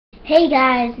Hey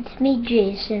guys, it's me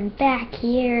Jason back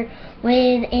here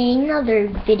with another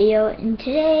video, and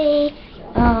today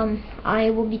I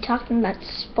will be talking about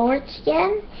sports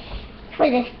again for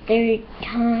the third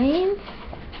time.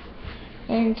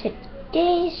 And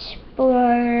today's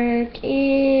sport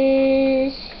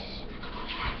is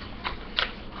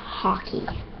hockey,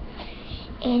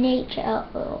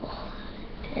 NHL,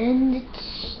 and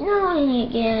it's snowing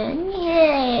again,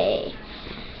 yay!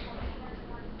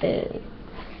 Boo.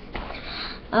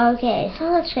 Okay,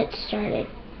 so let's get started.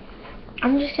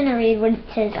 I'm just going to read what it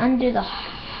says under the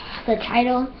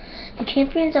title. The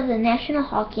champions of the National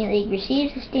Hockey League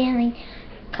received the Stanley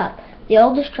Cup, the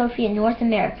oldest trophy in North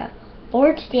America.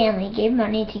 Lord Stanley gave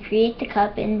money to create the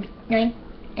cup in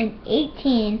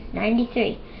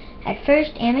 1893. At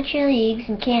first, amateur leagues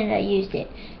in Canada used it.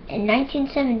 In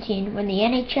 1917, when the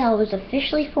NHL was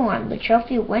officially formed, the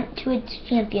trophy went to its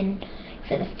champion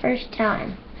for the first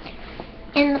time.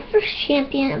 And the first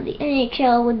champion of the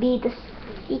NHL would be the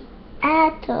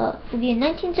Seattle. Would be in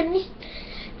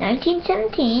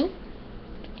 1917.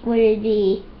 Would it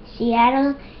be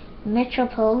Seattle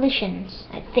Metropolitans?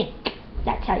 I think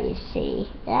that's how you say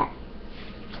that.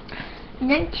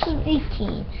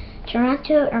 1918,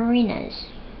 Toronto Arenas.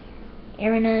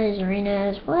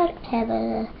 Arenas,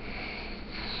 whatever.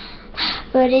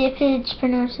 But if it's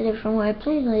pronounced a different way,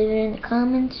 please leave it in the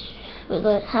comments.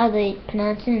 How they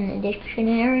pronounce it in the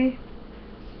dictionary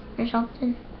or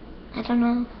something. I don't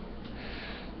know.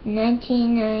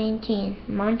 1919,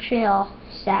 Montreal,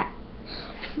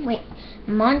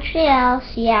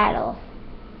 Seattle.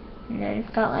 And then it's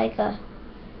got like a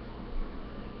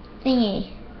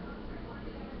thingy.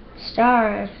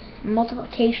 Star,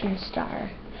 multiplication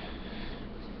star.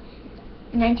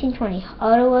 1920,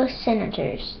 Ottawa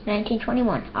Senators.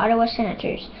 1921, Ottawa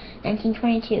Senators.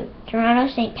 1922, Toronto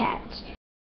St. Pat's.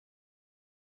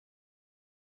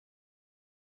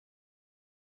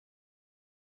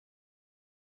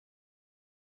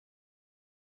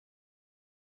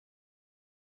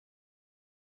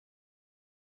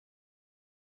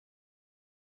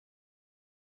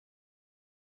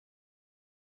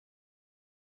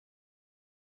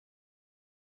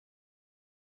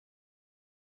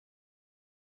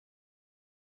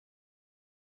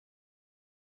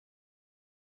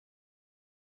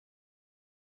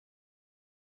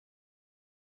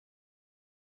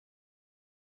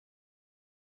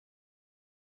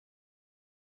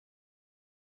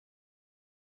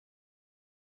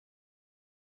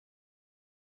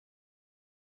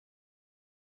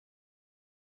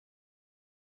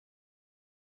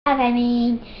 I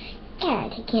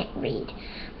can't read.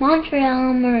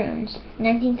 Montreal Maroons,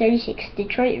 1936.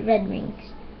 Detroit Red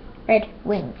Wings,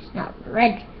 not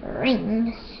Red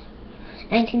Rings.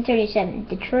 1937,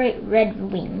 Detroit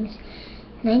Red Wings.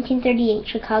 1938,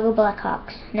 Chicago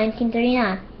Blackhawks.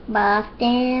 1939,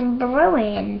 Boston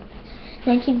Bruins.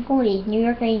 1940, New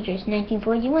York Rangers.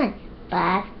 1941,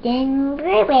 Boston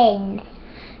Bruins.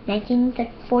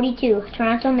 1942,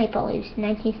 Toronto Maple Leafs.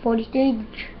 1943,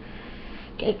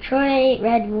 Detroit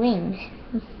Red Wings.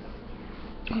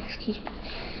 Excuse me.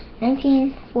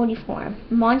 1944,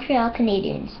 Montreal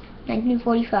Canadiens.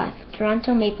 1945,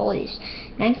 Toronto Maple Leafs.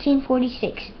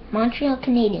 1946, Montreal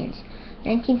Canadiens.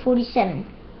 1947,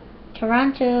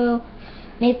 Toronto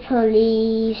Maple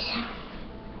Leafs.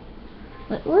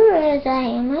 Where is I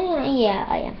am? Yeah,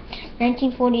 I am.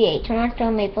 1948, Toronto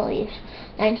Maple Leafs.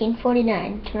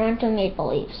 1949, Toronto Maple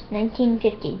Leafs.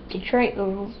 1950, Detroit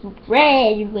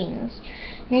Red Wings.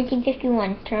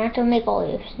 1951, Toronto Maple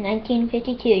Leafs.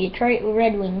 1952, Detroit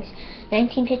Red Wings.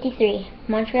 1953,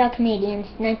 Montreal Canadiens.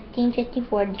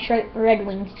 1954, Detroit Red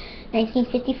Wings.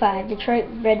 1955, Detroit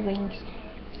Red Wings.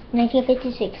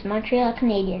 1956, Montreal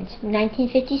Canadiens.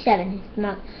 1957,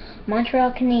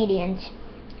 Montreal Canadiens.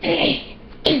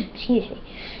 Excuse me.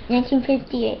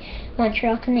 1958,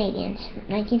 Montreal Canadiens.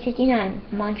 1959,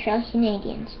 Montreal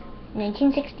Canadiens.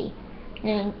 1960,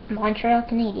 Montreal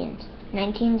Canadiens.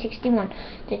 1961,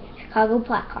 the Chicago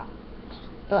Blackhawks.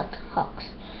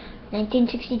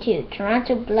 1962,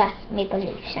 Toronto Maple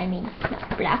Leafs.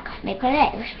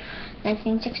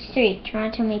 1963,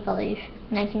 Toronto Maple Leafs.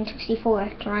 1964,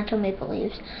 Toronto Maple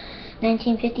Leafs.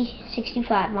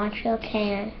 1965, Montreal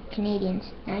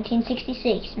Canadiens.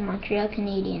 1966, Montreal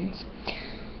Canadiens.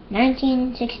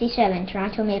 1967,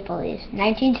 Toronto Maple Leafs.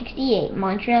 1968,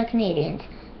 Montreal Canadiens.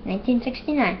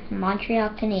 1969, Montreal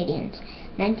Canadiens.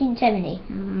 1970,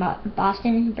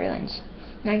 Boston Bruins.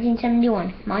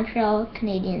 1971, Montreal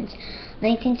Canadiens.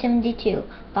 1972,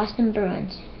 Boston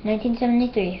Bruins.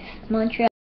 1973, Montreal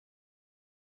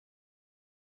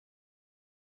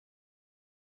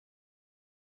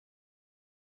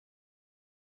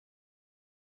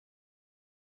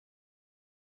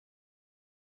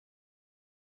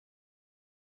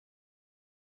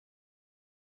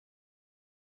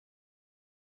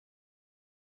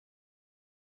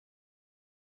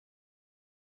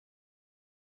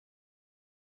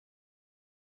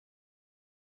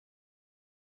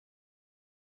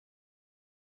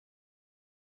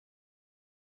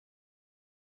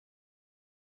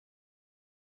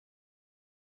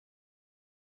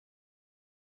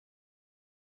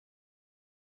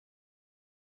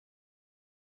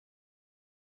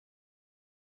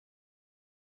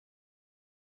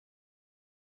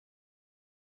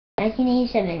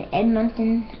 1987,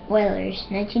 Edmonton Oilers.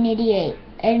 1988,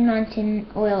 Edmonton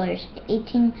Oilers.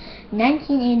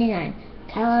 1989,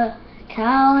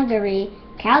 Calgary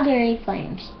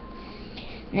Flames.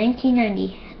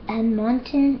 1990,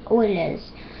 Edmonton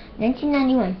Oilers.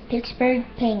 1991, Pittsburgh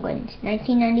Penguins.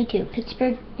 1992,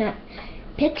 Pittsburgh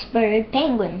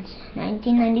Penguins.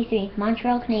 1993,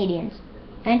 Montreal Canadiens.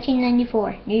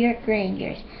 1994, New York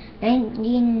Rangers.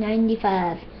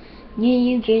 1995,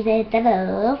 New Jersey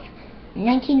Devils.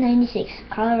 1996,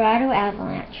 Colorado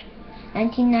Avalanche.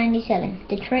 1997,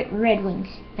 Detroit Red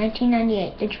Wings.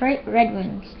 1998, Detroit Red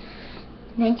Wings.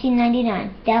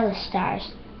 1999, Dallas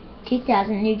Stars.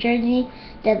 2000, New Jersey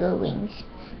Devil Wings.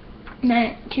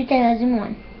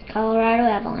 2001, Colorado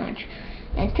Avalanche.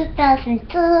 And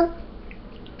 2002,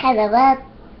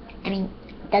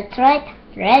 Detroit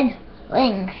Red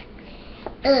Wings.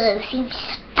 Ugh,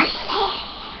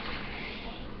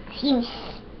 seems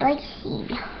spicy.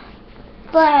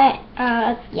 But,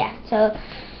 yeah, so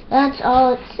that's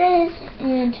all it says.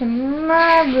 And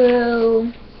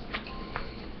tomorrow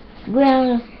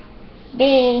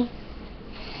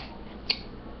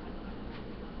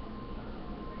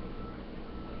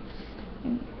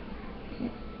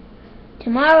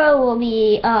will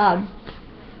be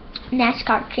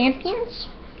NASCAR Champions,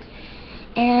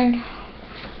 and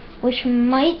which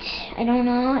might, I don't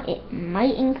know, it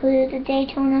might include the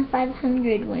Daytona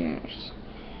 500 winners.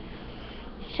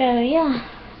 So yeah,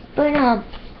 but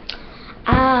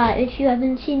if you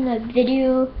haven't seen the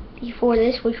video before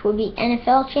this, which will be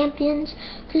NFL Champions,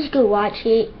 please go watch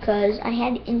it, because I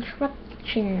had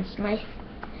interruptions.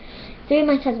 Three of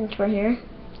my cousins were here.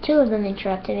 Two of them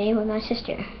interrupted me with my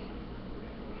sister.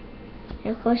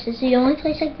 And of course, this is the only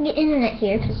place I can get internet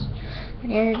here, because my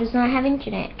nana does not have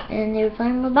internet. And they were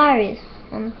playing with Barbies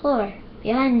on the floor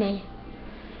behind me.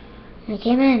 And I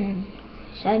came in,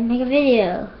 decided to make a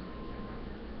video.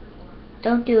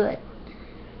 Don't do it.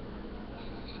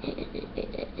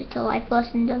 It's a life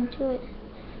lesson, don't do it.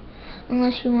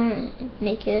 Unless you want to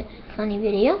make a funny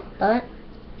video, but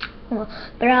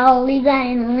I'll leave that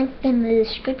in the link in the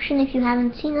description if you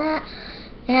haven't seen that.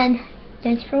 And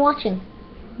thanks for watching.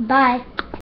 Bye.